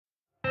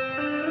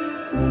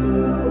Originate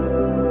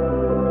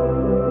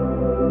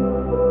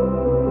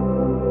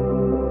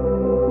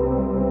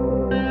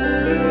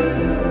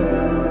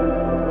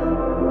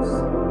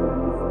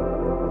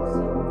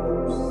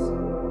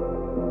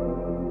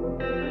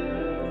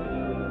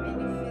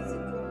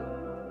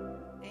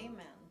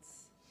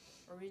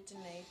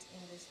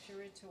in the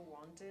spirit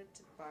wanted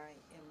by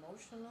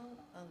emotional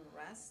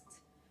unrest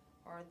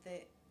or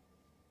the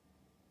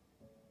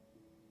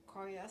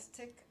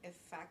chaotic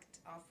effect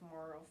of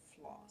moral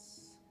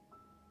flaws.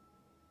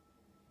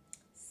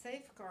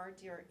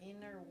 Safeguard your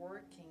inner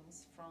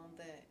workings from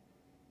the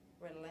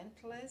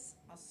relentless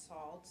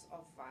assaults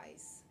of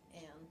vice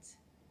and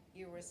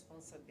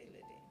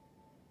irresponsibility.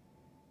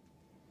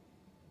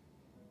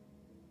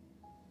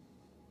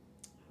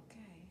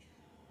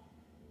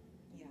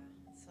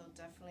 So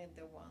definitely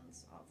the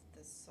ones of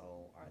the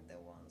soul are the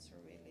ones who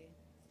really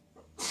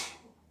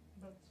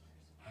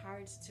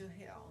hard to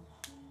heal.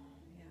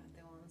 Yeah,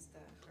 the ones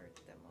that hurt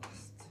the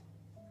most.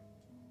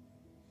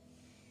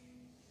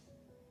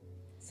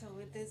 So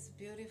with this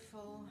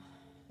beautiful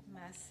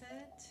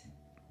message,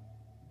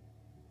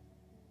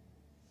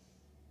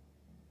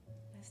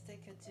 let's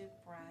take a deep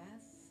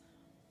breath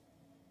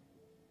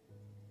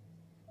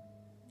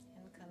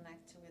and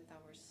connect with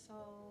our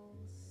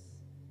souls,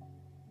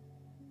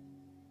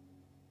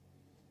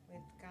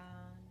 with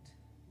God,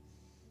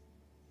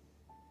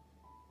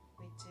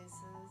 with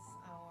Jesus,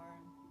 our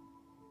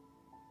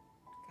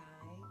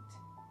guide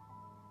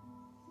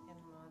and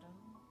model,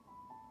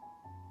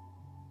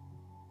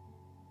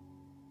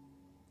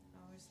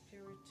 our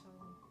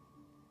spiritual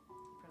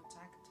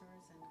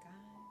protectors and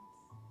guides.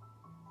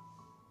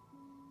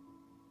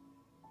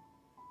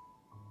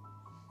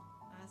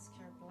 Ask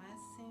your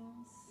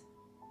blessings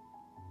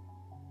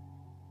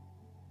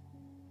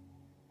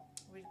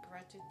with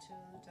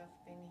gratitude of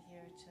being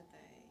here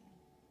today,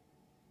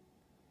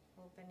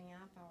 opening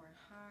up our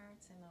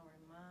hearts and our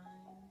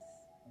minds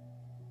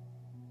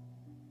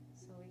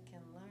so we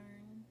can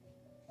learn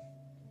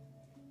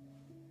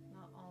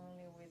not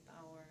only with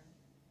our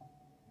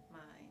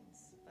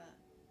minds but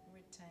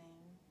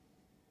retain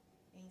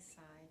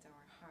inside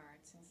our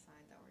hearts,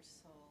 inside our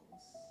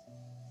souls,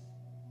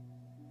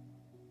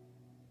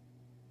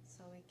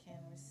 so we can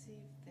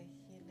receive the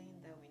healing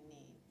that we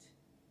need.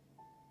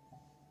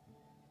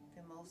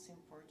 The most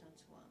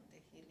important one, the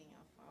healing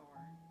of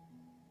our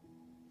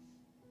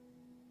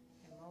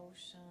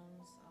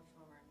emotions, of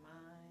our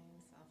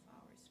minds, of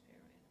our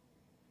spirit.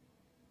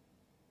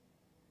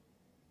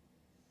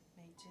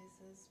 May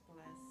Jesus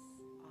bless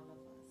all of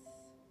us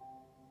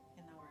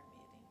in our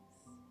meetings.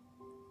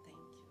 Thank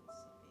you,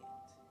 so be it.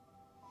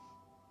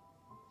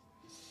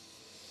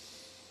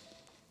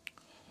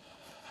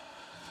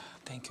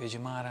 Thank you,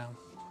 Jimara.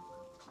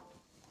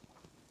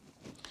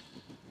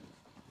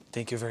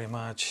 Thank you very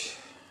much.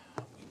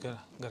 We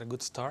got a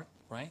good start,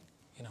 right?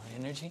 In our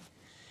energy.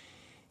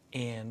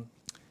 And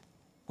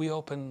we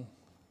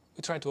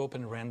try to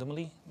open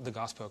randomly the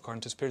gospel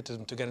according to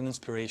Spiritism to get an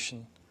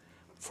inspiration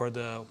for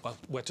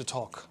what to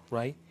talk,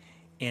 right?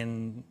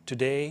 And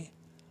today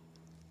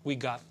we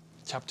got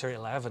chapter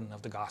 11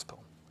 of the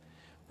gospel,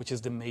 which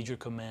is the major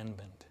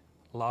commandment.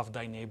 Love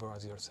thy neighbor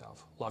as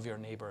yourself. Love your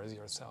neighbor as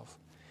yourself.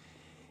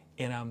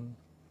 And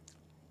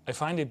I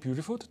find it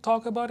beautiful to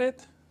talk about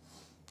it.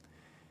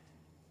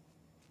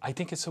 I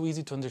think it's so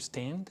easy to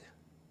understand,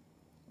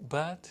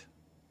 but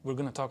we're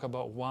going to talk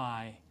about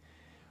why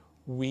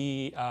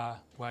we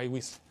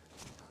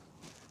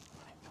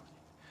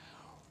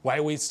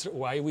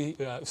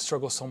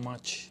struggle so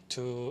much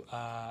to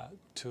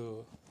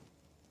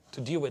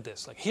deal with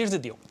this. Like, here's the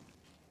deal.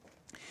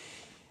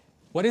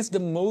 What is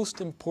the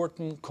most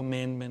important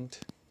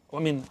commandment? I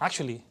mean,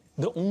 actually,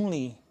 the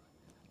only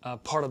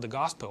part of the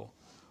gospel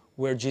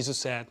where Jesus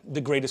said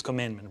the greatest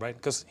commandment, right?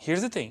 Because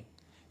here's the thing.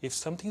 If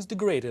something is the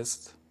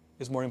greatest,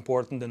 it's more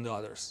important than the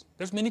others.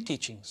 There's many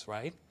teachings,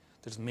 right?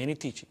 There's many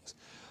teachings.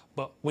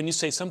 But when you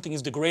say something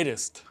is the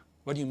greatest,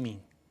 what do you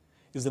mean?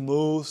 It's the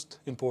most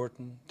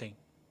important thing.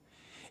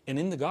 And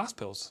in the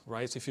Gospels,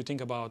 right, so if you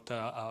think about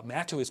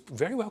Matthew, is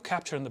very well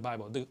captured in the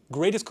Bible. The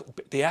greatest,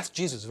 they asked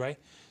Jesus, right?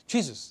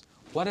 Jesus,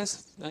 what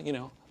is,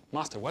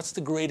 Master, what's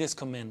the greatest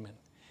commandment?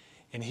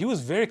 And he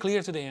was very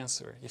clear to the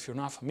answer. If you're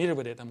not familiar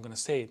with it, I'm going to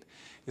say it.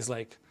 It's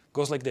like,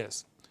 goes like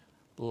this.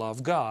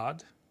 Love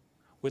God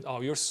with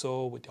all your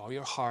soul, with all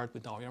your heart,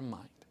 with all your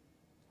mind,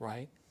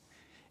 right?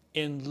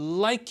 And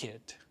like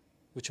it,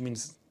 which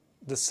means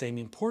the same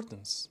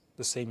importance,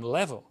 the same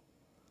level.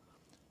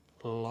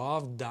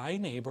 Love thy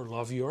neighbor,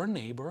 love your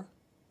neighbor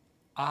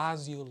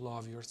as you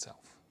love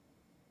yourself.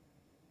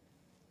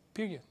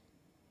 Period.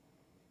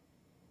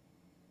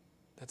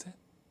 That's it.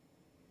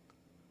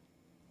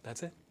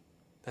 That's it.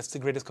 That's the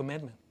greatest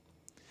commandment.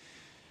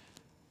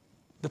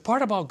 The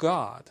part about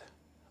God,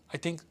 I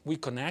think we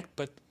connect,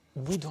 but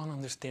we don't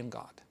understand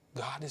God.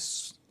 God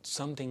is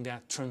something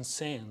that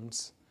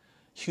transcends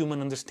human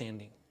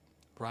understanding,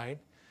 right?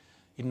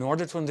 In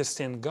order to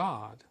understand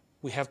God,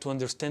 we have to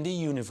understand the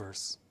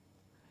universe.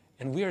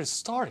 And we are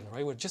starting,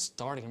 right? We're just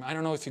starting. I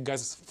don't know if you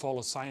guys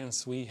follow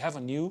science. We have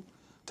a new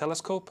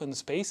telescope in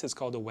space. It's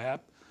called the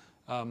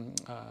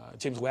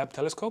James Webb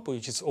telescope,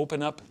 which has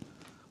opened up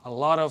a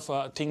lot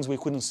of things we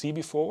couldn't see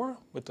before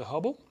with the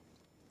Hubble.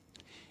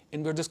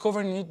 And we're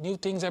discovering new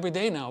things every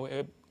day now.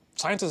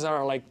 Scientists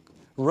are like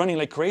running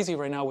like crazy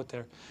right now with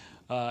their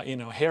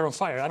hair on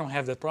fire. I don't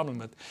have that problem,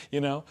 but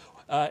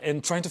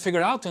and trying to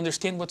figure out, to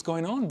understand what's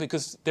going on,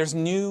 because there's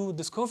new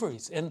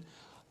discoveries. And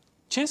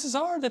chances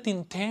are that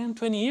in 10,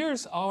 20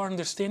 years, our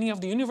understanding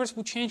of the universe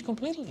will change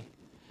completely,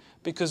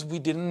 because we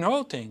didn't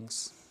know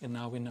things, and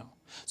now we know.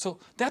 So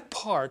that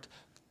part,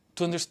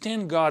 to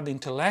understand God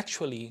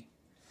intellectually,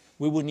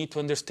 we will need to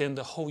understand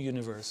the whole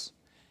universe.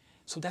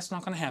 So that's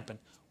not going to happen.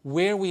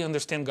 Where we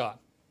understand God?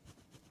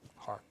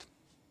 Heart.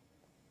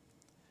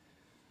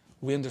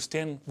 We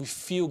understand, we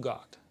feel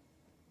God.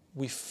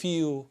 We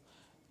feel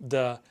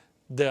the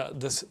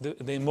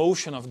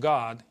emotion of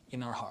God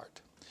in our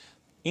heart.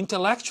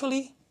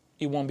 Intellectually,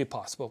 it won't be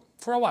possible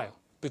for a while,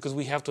 because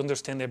we have to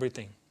understand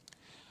everything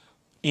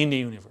in the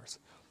universe.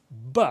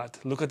 But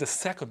look at the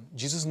second.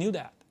 Jesus knew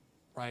that,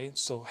 right?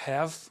 So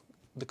have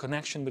the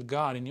connection with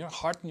God in your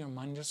heart, in your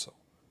mind, in your soul.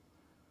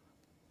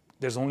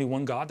 There's only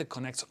one God that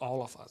connects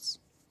all of us.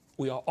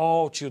 We are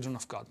all children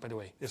of God, by the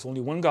way. There's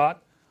only one God.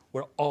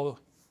 We're all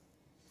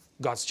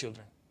God's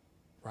children,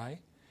 right?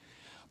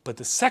 But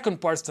the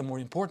second part is the more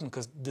important,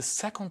 because the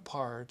second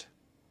part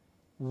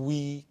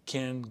we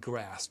can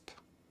grasp,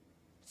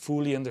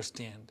 fully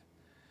understand.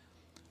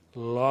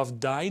 Love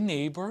thy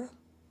neighbor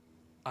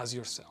as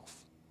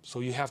yourself. So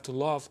you have to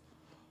love.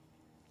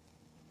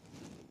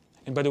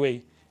 And by the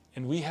way,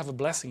 and we have a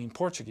blessing in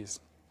Portuguese.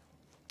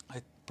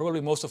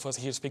 Probably most of us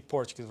here speak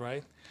Portuguese,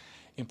 right?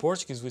 In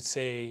Portuguese, we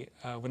say,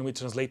 when we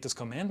translate this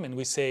commandment,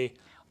 we say,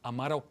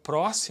 amar ao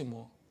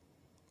próximo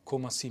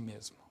como a si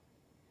mesmo.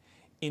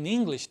 In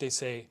English, they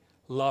say,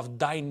 love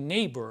thy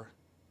neighbor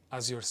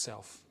as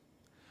yourself.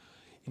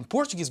 In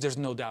Portuguese, there's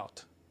no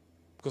doubt.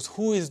 Because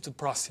who is the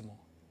próximo?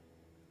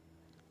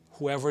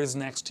 Whoever is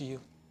next to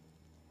you,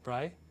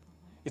 right?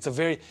 It's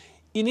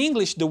in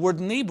English, the word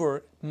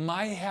neighbor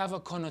might have a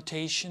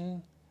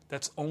connotation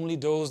that's only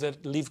those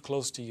that live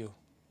close to you.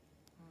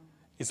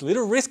 It's a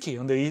little risky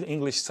on the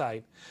English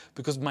side,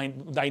 because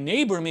thy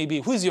neighbor may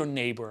be, who is your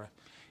neighbor?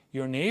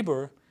 Your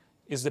neighbor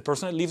is the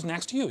person that lives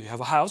next to you. You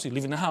have a house, you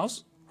live in a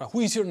house. Right? Who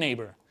is your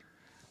neighbor?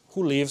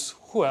 Who lives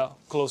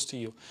close to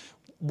you?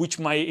 Which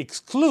might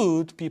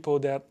exclude people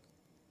that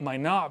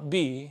might not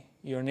be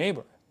your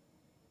neighbor.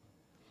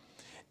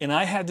 And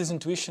I had this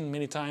intuition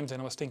many times,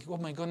 and I was thinking, oh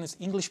my goodness,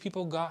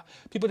 people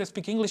that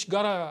speak English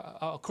got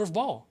a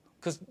curveball,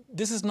 because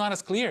this is not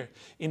as clear.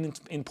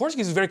 In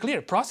Portuguese, it's very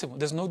clear, próximo,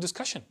 there's no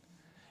discussion.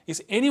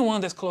 It's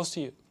anyone that's close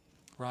to you,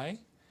 right?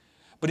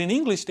 But in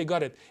English, they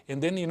got it.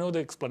 And then, the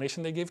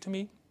explanation they gave to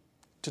me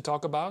to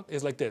talk about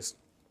is like this.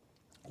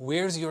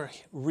 Where's your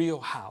real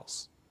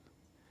house?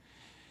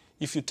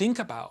 If you think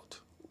about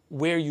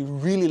where you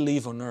really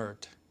live on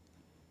earth,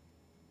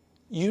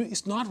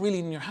 it's not really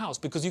in your house,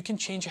 because you can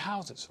change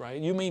houses,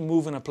 right? You may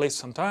move in a place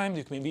sometimes,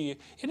 and you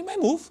may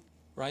move,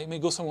 right? You may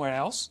go somewhere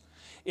else,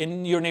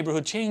 and your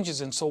neighborhood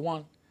changes and so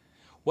on.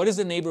 What is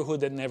the neighborhood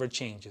that never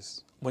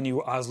changes?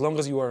 As long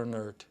as you are on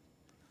earth?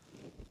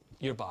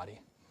 Your body.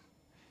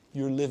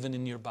 You're living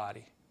in your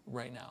body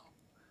right now.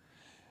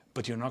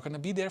 But you're not going to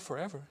be there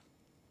forever.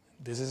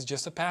 This is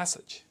just a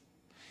passage.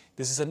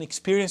 This is an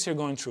experience you're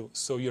going through.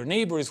 So your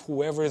neighbor is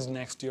whoever is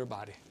next to your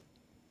body.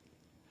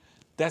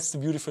 That's the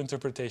beautiful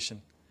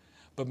interpretation.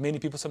 But many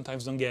people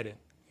sometimes don't get it.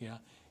 Yeah?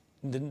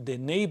 The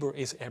neighbor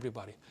is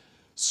everybody.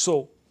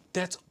 So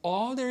that's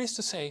all there is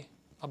to say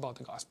about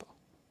the gospel.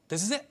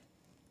 This is it.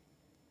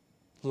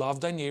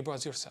 Love thy neighbor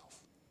as yourself.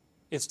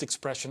 It's the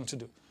expression to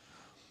do.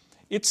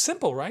 It's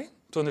simple, right?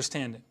 To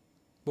understand it.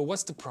 But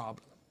what's the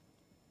problem?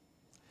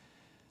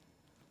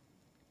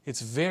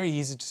 It's very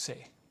easy to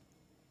say,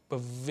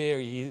 but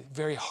very,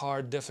 very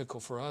hard,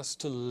 difficult for us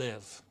to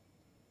live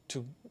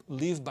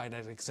by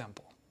that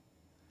example.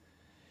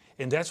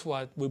 And that's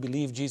what we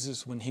believe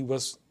Jesus, when he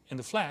was in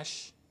the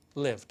flesh,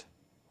 lived,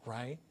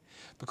 right?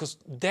 Because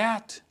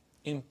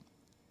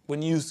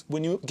when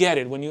you get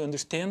it, when you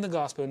understand the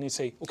gospel and you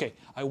say, okay,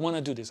 I want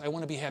to do this, I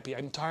want to be happy,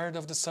 I'm tired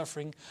of the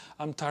suffering,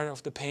 I'm tired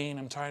of the pain,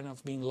 I'm tired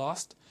of being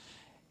lost,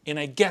 and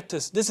I get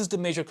this is the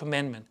major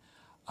commandment,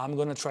 I'm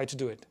going to try to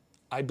do it.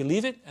 I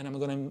believe it, and I'm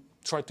going to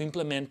try to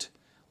implement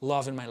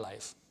love in my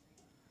life.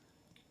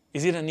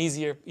 Is it an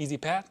easy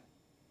path?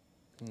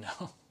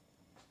 No.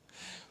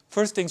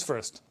 First things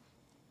first.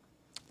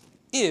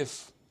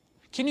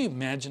 Can you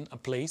imagine a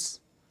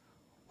place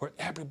where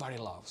everybody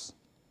loves?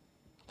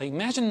 Like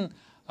imagine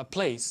a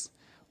place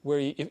where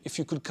if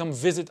you could come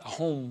visit a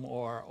home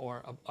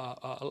or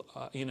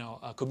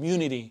a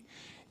community,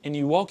 and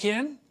you walk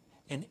in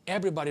and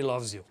everybody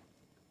loves you.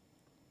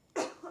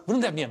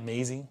 Wouldn't that be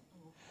amazing?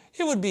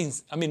 It would be.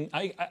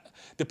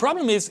 The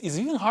problem is it's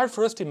even hard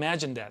for us to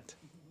imagine that.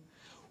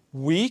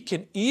 We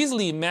can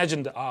easily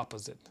imagine the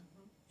opposite.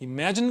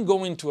 Imagine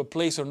going to a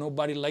place where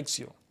nobody likes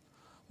you.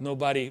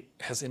 Nobody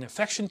has an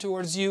affection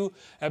towards you.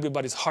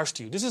 Everybody's harsh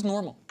to you. This is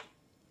normal.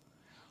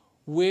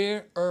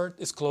 Where earth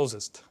is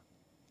closest.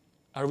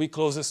 Are we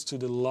closest to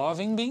the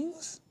loving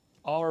beings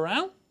all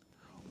around,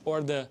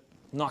 or the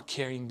not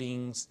caring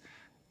beings,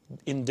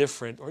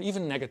 indifferent or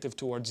even negative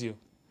towards you?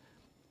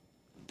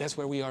 That's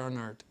where we are on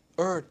earth.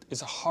 Earth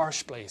is a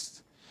harsh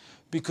place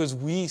because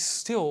we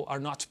still are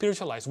not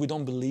spiritualized. We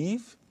don't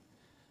believe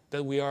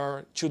that we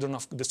are children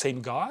of the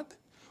same God.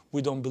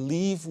 We don't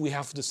believe we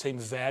have the same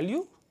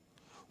value.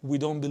 We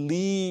don't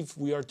believe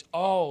we are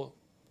all,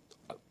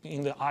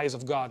 in the eyes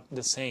of God,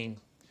 the same.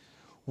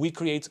 We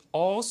create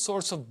all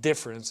sorts of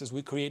differences.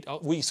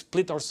 We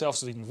split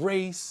ourselves in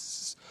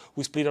race.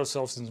 We split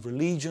ourselves in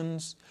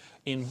religions,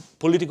 in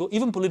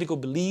even political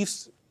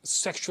beliefs,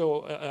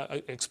 sexual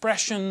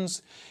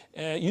expressions,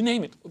 you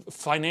name it,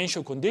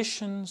 financial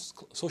conditions,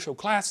 social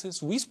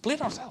classes. We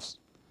split ourselves.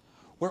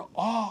 We're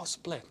all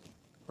split,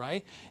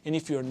 right? And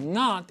if you're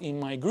not in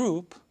my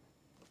group,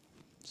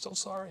 so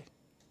sorry.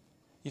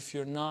 If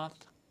you're not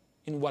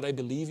in what I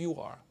believe you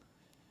are,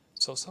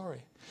 so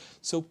sorry.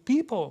 So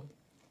people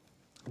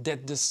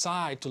that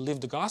decide to live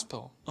the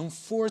gospel,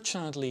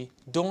 unfortunately,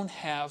 don't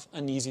have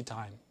an easy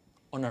time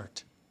on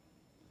earth.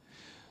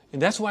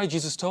 And that's why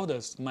Jesus told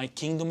us, my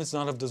kingdom is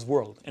not of this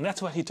world. And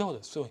that's what he told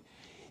us. So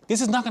this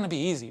is not going to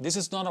be easy. This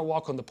is not a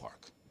walk on the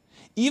park.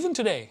 Even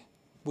today,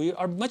 we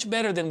are much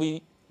better than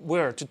we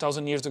were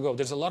 2,000 years ago.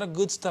 There's a lot of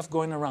good stuff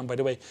going around. By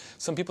the way,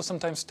 some people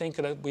sometimes think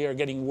that we are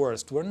getting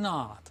worse. We're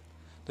not.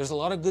 There's a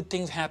lot of good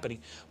things happening.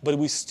 But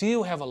we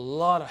still have a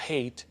lot of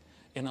hate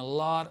and a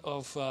lot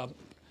of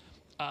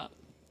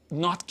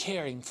not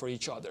caring for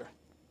each other,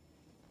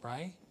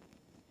 right?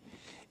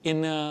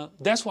 And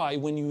that's why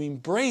when you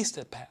embrace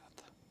that path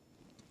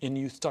and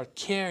you start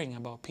caring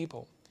about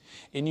people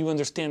and you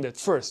understand that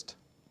first,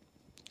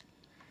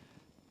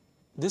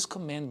 this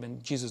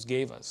commandment Jesus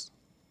gave us,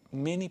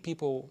 many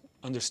people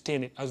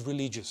understand it as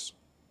religious,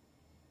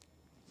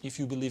 if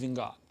you believe in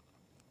God.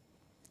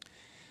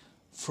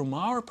 From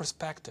our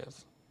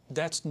perspective,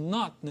 that's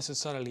not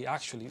necessarily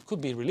actually, it could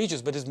be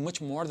religious, but it's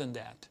much more than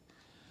that.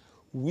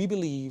 We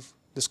believe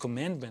this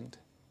commandment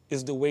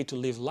is the way to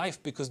live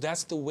life because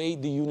that's the way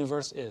the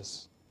universe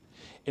is.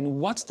 And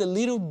what's the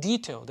little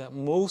detail that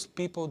most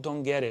people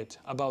don't get it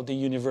about the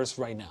universe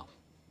right now?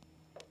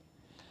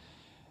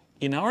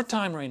 In our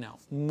time right now,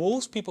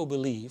 most people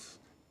believe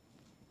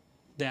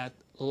that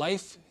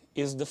life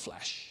is the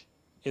flesh,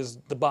 is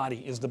the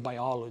body, is the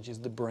biology, is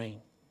the brain.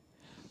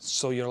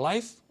 So your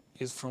life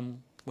is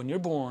from when you're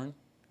born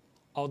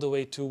all the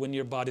way to when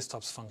your body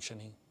stops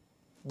functioning.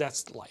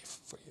 That's life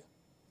for you,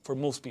 for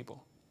most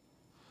people.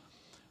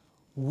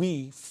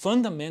 We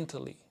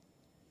fundamentally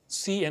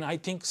see, and I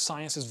think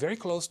science is very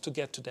close to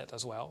get to that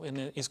as well, and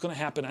it's going to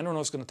happen. I don't know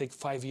if it's going to take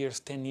 5 years,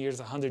 10 years,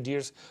 100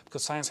 years,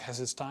 because science has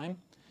its time.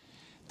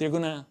 They're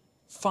going to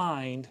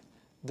find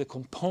the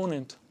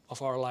component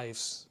of our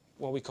lives,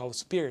 what we call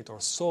spirit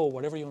or soul,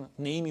 whatever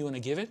name you want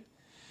to give it.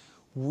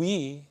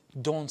 We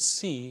don't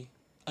see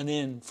an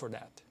end for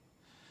that.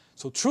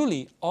 So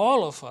truly,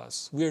 all of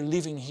us, we're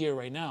living here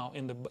right now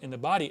in the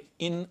body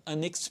in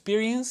an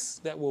experience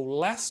that will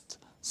last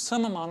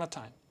some amount of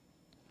time.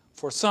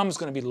 For some, it's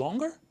going to be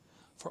longer.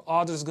 For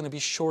others, it's going to be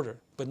shorter.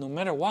 But no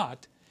matter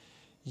what,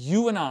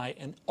 you and I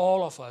and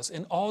all of us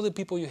and all the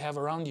people you have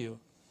around you,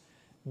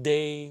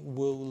 they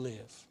will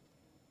live.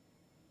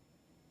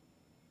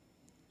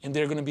 And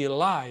they're going to be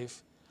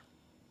alive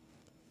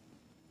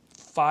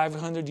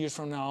 500 years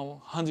from now,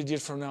 100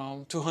 years from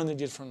now, 200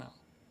 years from now.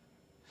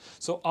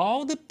 So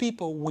all the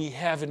people we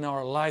have in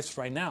our lives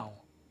right now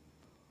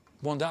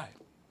won't die.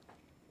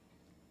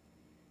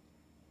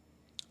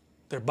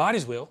 Their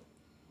bodies will,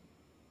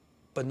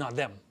 but not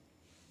them.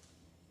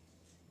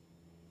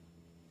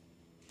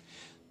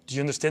 Do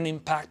you understand the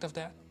impact of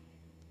that?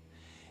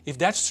 If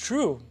that's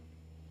true,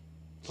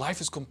 life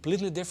is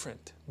completely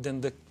different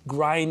than the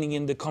grinding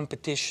and the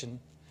competition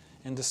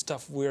and the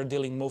stuff we're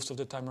dealing most of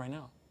the time right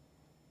now.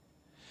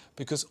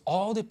 Because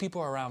all the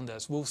people around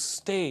us will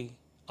stay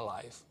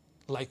alive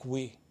like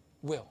we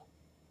will.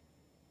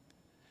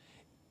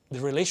 The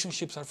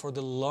relationships are for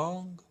the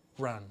long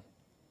run,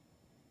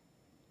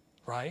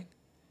 right?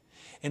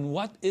 And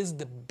what is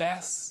the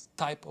best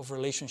type of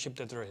relationship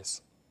that there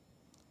is?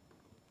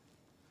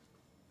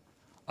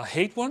 A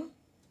hate one?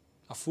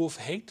 A full of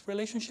hate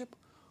relationship?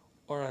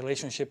 Or a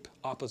relationship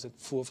opposite,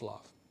 full of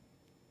love?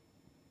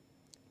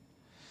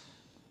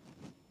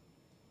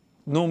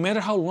 No matter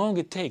how long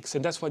it takes,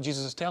 and that's what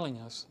Jesus is telling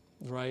us,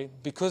 right?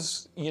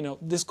 Because,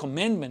 this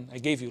commandment I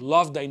gave you,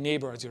 love thy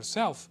neighbor as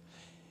yourself,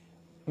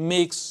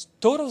 makes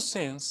total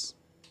sense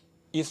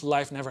if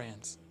life never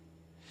ends.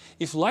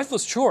 If life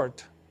was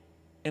short,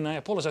 and I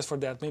apologize for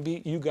that,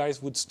 maybe you guys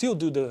would still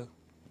do the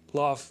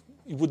love,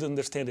 you wouldn't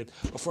understand it.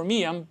 But for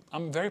me, I'm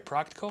very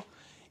practical.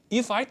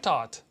 If I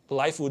thought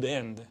life would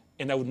end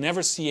and I would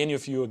never see any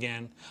of you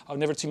again, I would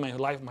never see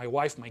my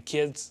wife, my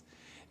kids,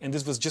 and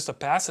this was just a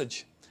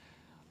passage,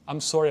 I'm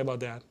sorry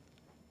about that.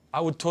 I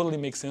would totally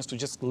make sense to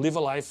just live a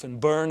life and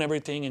burn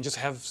everything and just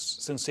have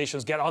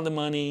sensations, get all the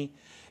money,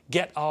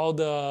 get all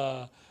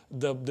the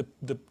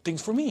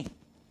things for me.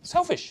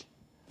 Selfish.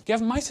 Get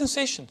my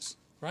sensations,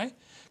 right?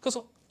 Because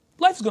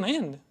life is going to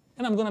end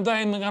and I'm going to die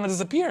and I'm going to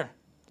disappear.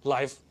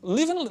 life,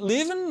 live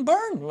and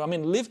burn. I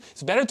mean,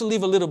 it's better to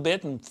live a little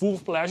bit and full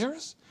of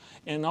pleasures,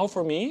 and all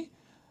for me,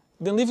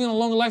 than living a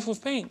long life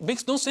of pain. It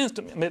makes no sense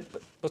to me.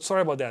 But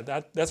sorry about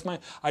that. That's my.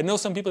 I know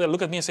some people that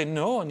look at me and say,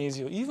 "No,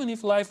 Anisio, even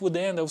if life would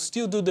end, I would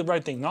still do the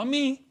right thing." Not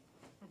me.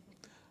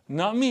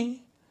 Not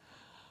me.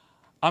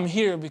 I'm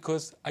here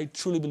because I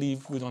truly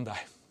believe we don't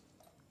die.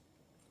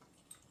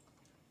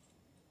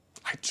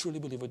 I truly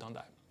believe we don't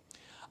die.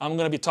 I'm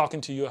going to be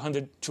talking to you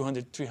 100,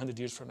 200, 300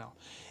 years from now.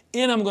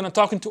 And I'm going to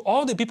talk to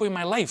all the people in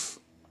my life.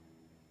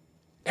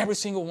 Every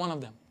single one of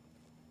them.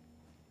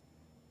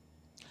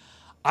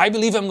 I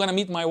believe I'm going to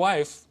meet my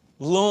wife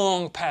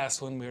long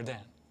past when we're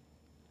dead.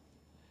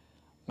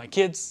 My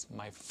kids,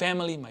 my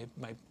family,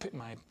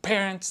 my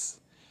parents,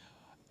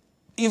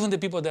 even the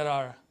people that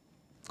are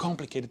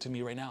complicated to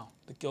me right now,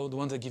 the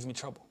ones that give me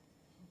trouble.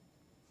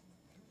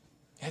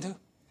 I do.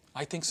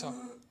 I think so.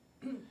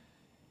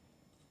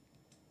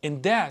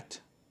 And that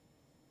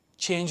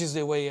changes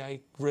the way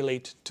I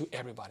relate to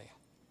everybody.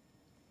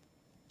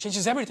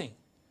 Changes everything.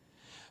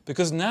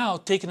 Because now,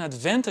 taking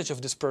advantage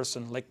of this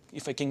person, like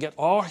if I can get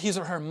all his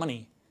or her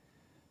money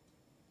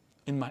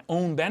in my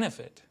own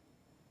benefit,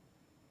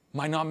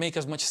 might not make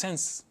as much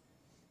sense.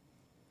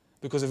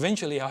 Because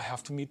eventually I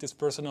have to meet this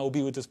person, I'll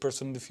be with this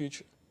person in the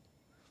future.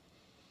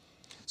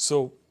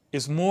 So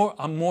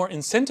I'm more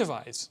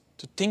incentivized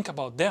to think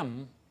about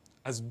them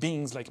as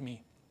beings like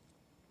me.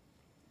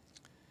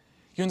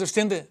 You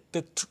understand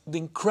the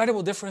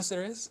incredible difference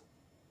there is,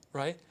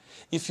 right?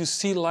 If you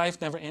see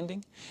life never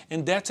ending,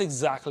 and that's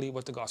exactly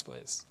what the gospel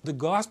is. The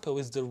gospel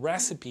is the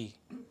recipe.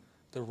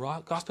 The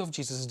gospel of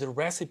Jesus is the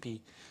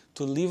recipe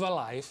to live a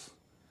life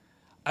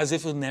as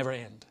if it will never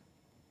end.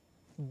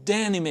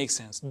 Then it makes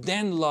sense.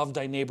 Then love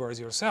thy neighbor as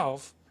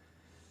yourself,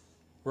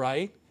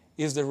 right,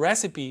 is the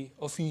recipe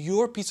of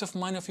your peace of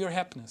mind, of your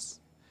happiness.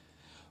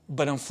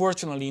 But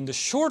unfortunately, in the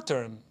short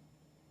term,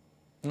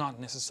 not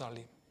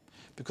necessarily.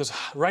 Because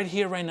right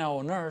here, right now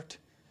on earth,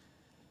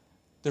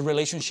 the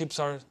relationships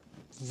are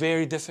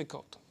very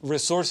difficult.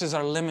 Resources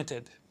are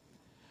limited.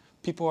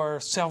 People are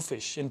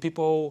selfish. And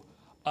people,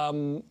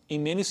 in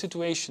many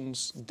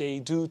situations, they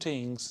do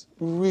things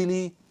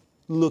really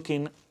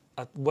looking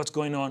at what's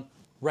going on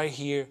right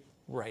here,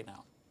 right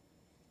now.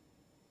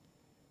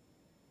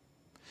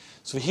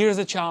 So here's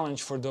the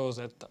challenge for those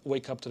that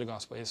wake up to the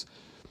gospel is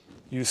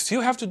you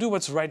still have to do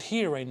what's right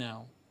here, right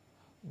now,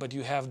 but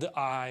you have the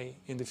eye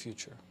in the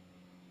future.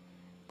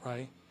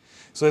 Right?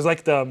 So it's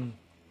like the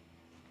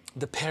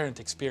parent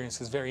experience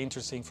is very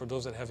interesting for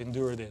those that have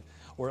endured it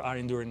or are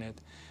enduring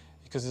it.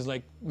 Because it's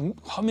like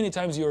how many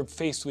times you're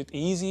faced with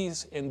easy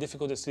and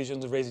difficult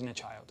decisions of raising a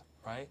child,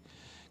 right?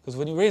 Because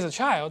when you raise a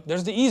child,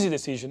 there's the easy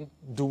decision,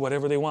 do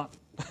whatever they want.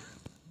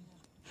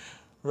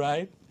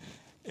 Right?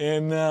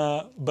 And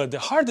but the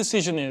hard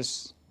decision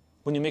is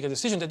when you make a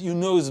decision that you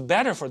know is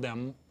better for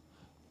them,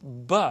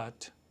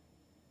 but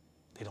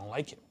they don't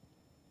like it.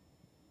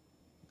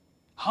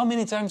 How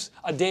many times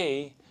a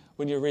day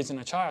when you're raising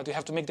a child, you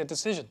have to make that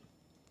decision,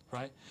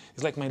 right?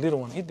 It's like my little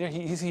one.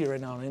 He's here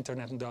right now on the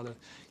internet and the other.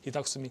 He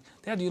talks to me,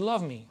 Dad, do you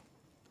love me?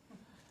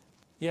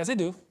 Yes, I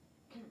do.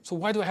 So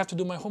why do I have to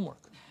do my homework?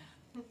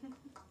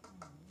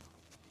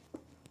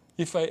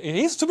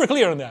 He's super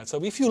clear on that.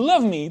 So if you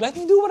love me, let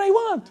me do what I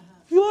want.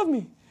 If you love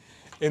me.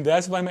 And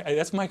that's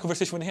my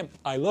conversation with him.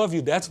 I love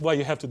you. That's why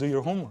you have to do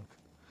your homework.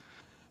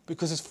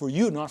 Because it's for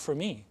you, not for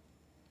me.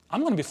 I'm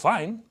going to be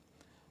fine.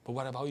 But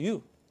what about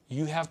you?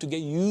 You have to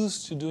get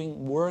used to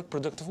doing work,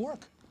 productive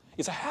work.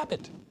 It's a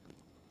habit.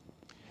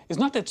 It's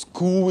not that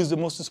school is the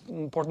most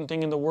important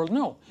thing in the world.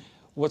 No.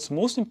 What's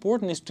most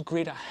important is to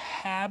create a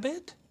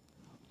habit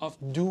of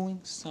doing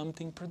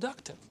something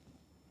productive.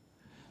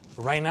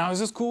 Right now is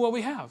the school what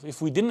we have.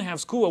 If we didn't have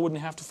school, I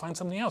wouldn't have to find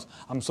something else.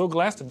 We're so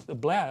blessed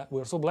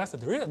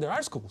that there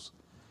are schools.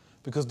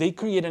 Because they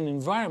create an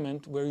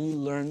environment where you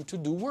learn to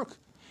do work.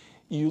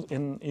 You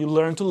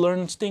learn to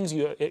learn things,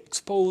 you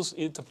expose,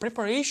 it's a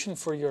preparation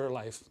for your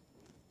life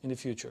in the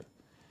future.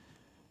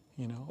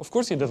 You know, of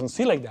course he doesn't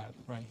see like that,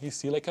 right? He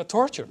see like a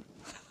torture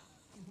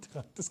to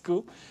go to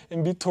school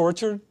and be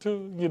tortured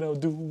to,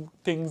 do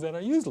things that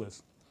are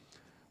useless,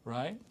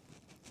 right?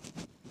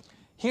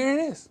 Here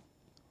it is,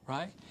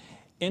 right?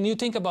 And you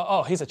think about,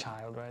 oh, he's a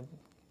child, right?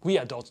 We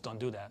adults don't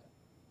do that.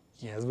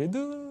 Yes, we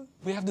do.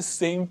 We have the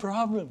same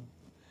problem.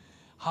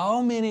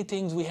 How many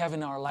things we have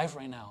in our life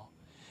right now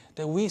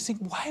that we think,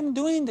 why am I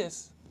doing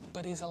this?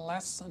 But it's a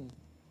lesson.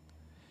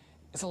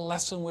 It's a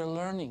lesson we're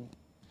learning.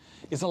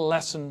 It's a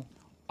lesson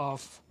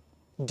of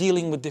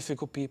dealing with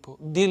difficult people,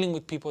 dealing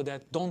with people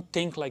that don't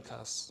think like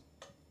us.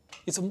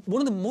 It's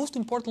one of the most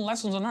important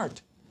lessons on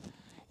earth,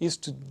 is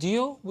to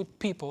deal with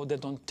people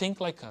that don't think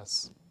like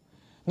us.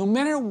 No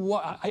matter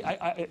what,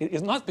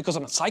 it's not because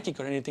I'm a psychic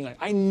or anything like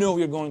that. I know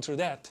you're going through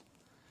that.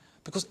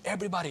 Because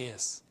everybody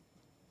is.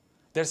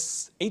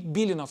 There's 8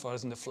 billion of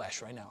us in the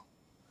flesh right now.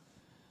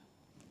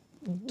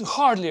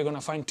 Hardly you're going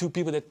to find two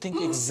people that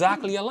think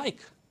exactly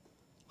alike.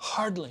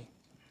 Hardly.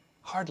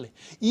 Hardly.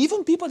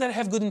 Even people that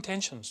have good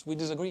intentions, we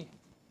disagree.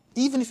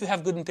 Even if you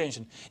have good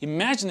intention.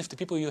 Imagine if the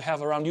people you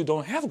have around you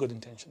don't have good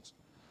intentions.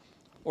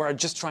 or are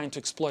just trying to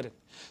exploit it.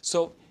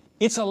 So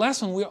it's a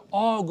lesson we're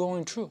all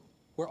going through.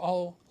 We're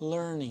all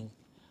learning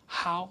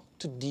how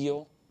to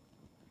deal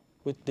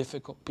with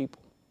difficult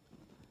people.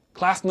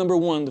 Class number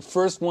 1, the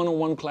first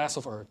one-on-one class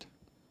of Earth.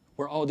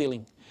 We're all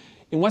dealing.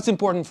 And what's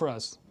important for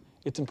us?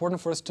 It's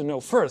important for us to know,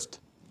 first,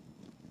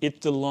 it's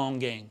the long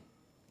game.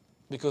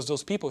 Because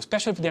those people,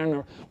 especially if they're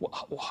in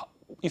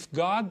if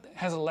God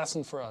has a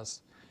lesson for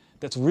us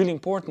that's really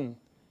important,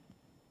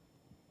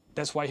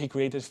 that's why He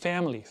created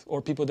families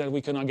or people that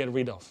we cannot get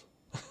rid of.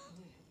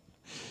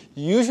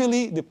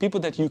 Usually the people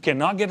that you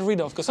cannot get rid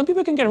of, because some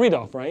people can get rid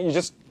of, right? You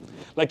just,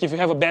 like if you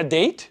have a bad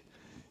date,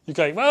 you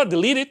can, well,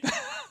 delete it.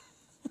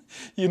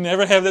 You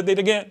never have that date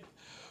again.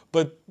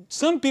 But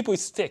some people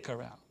stick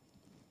around.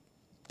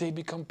 They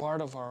become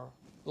part of our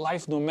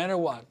life no matter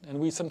what. And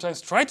we sometimes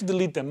try to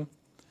delete them,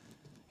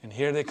 and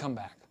here they come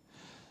back.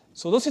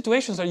 So those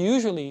situations are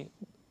usually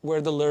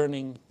where the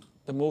learning,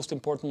 the most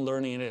important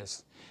learning it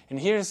is. And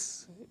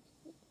here's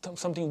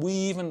something we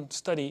even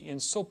study,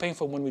 and so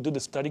painful when we do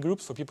the study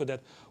groups for people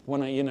that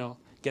want to,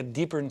 get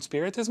deeper in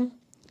Spiritism.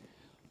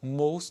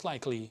 Most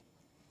likely,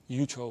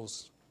 you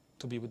chose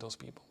to be with those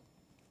people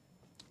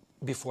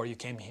before you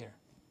came here.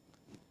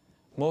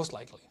 Most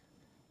likely.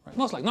 Right?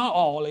 Most likely, not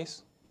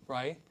always,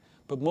 right?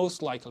 But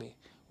most likely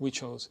we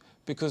chose.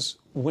 Because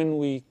when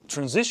we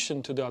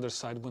transition to the other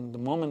side, when the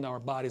moment our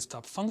bodies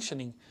stop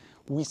functioning,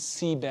 we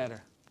see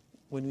better.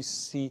 When you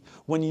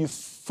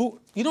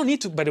don't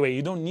need to, by the way,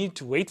 you don't need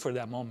to wait for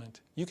that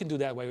moment. You can do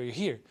that while you're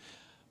here.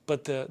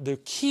 But the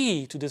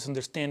key to this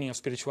understanding of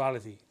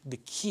spirituality, the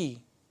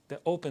key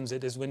that opens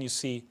it is when you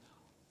see,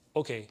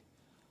 okay,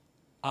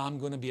 I'm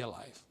going to be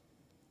alive.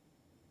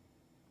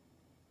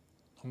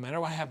 No matter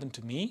what happened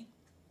to me,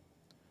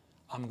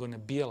 I'm going to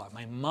be alive.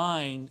 My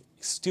mind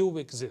still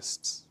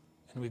exists,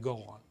 and we go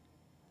on.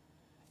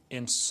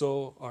 And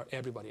so are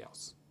everybody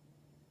else.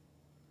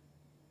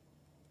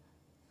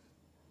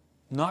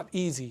 Not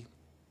easy,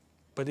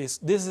 but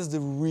this is the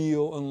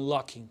real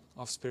unlocking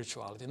of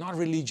spirituality. Not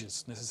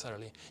religious,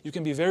 necessarily. You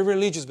can be very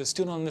religious, but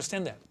still don't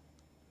understand that.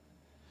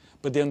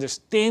 But the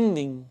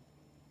understanding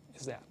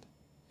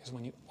is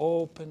when you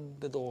open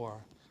the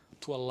door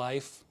to a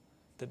life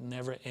that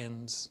never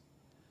ends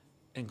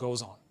and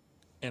goes on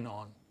and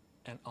on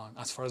and on.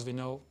 As far as we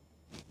know,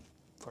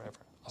 forever.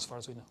 As far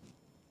as we know.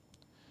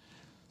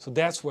 So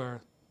that's where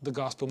the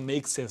gospel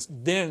makes sense.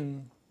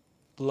 Then,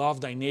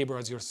 love thy neighbor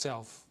as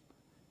yourself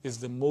is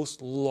the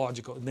most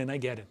logical. Then I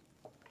get it.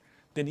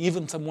 Then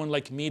even someone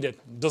like me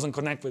that doesn't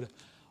connect with it,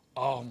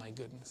 oh my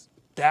goodness,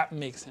 that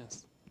makes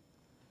sense.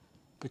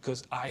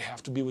 Because I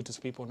have to be with these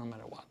people no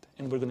matter what.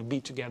 And we're going to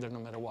be together no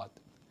matter what.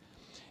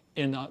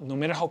 And no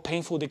matter how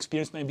painful the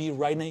experience might be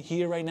right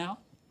here, right now,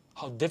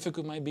 how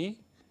difficult it might be,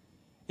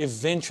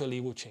 eventually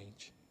it will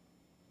change.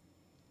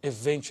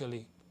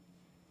 Eventually,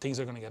 things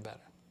are going to get better.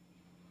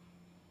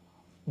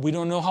 We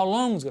don't know how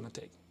long it's going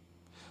to take.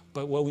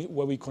 But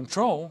what we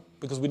control,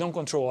 because we don't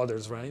control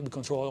others, right? We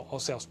control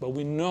ourselves. But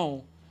we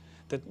know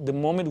that the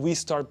moment we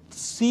start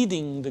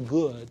seeding the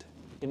good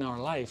in our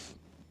life,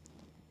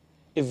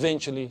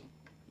 eventually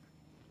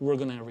we're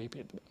going to reap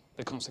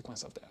the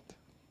consequence of that.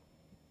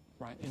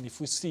 Right? And if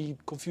we see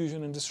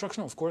confusion and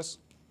destruction, of course,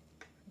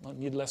 not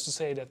needless to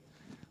say that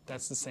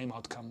that's the same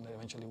outcome that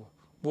eventually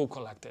we'll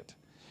collect it.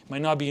 It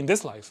might not be in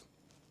this life,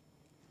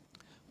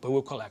 but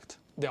we'll collect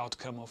the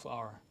outcome of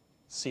our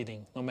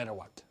seeding no matter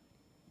what.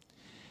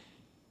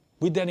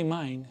 With that in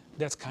mind,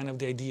 that's kind of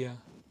the idea.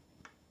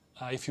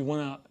 If you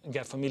want to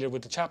get familiar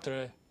with the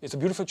chapter, it's a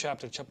beautiful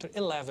chapter, chapter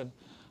 11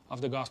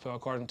 of the Gospel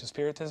according to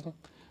Spiritism,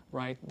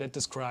 right? That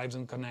describes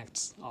and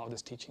connects all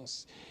these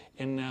teachings.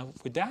 And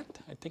with that,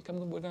 I think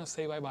we're going to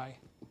say bye-bye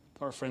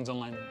to our friends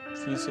online.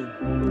 See you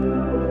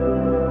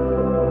soon.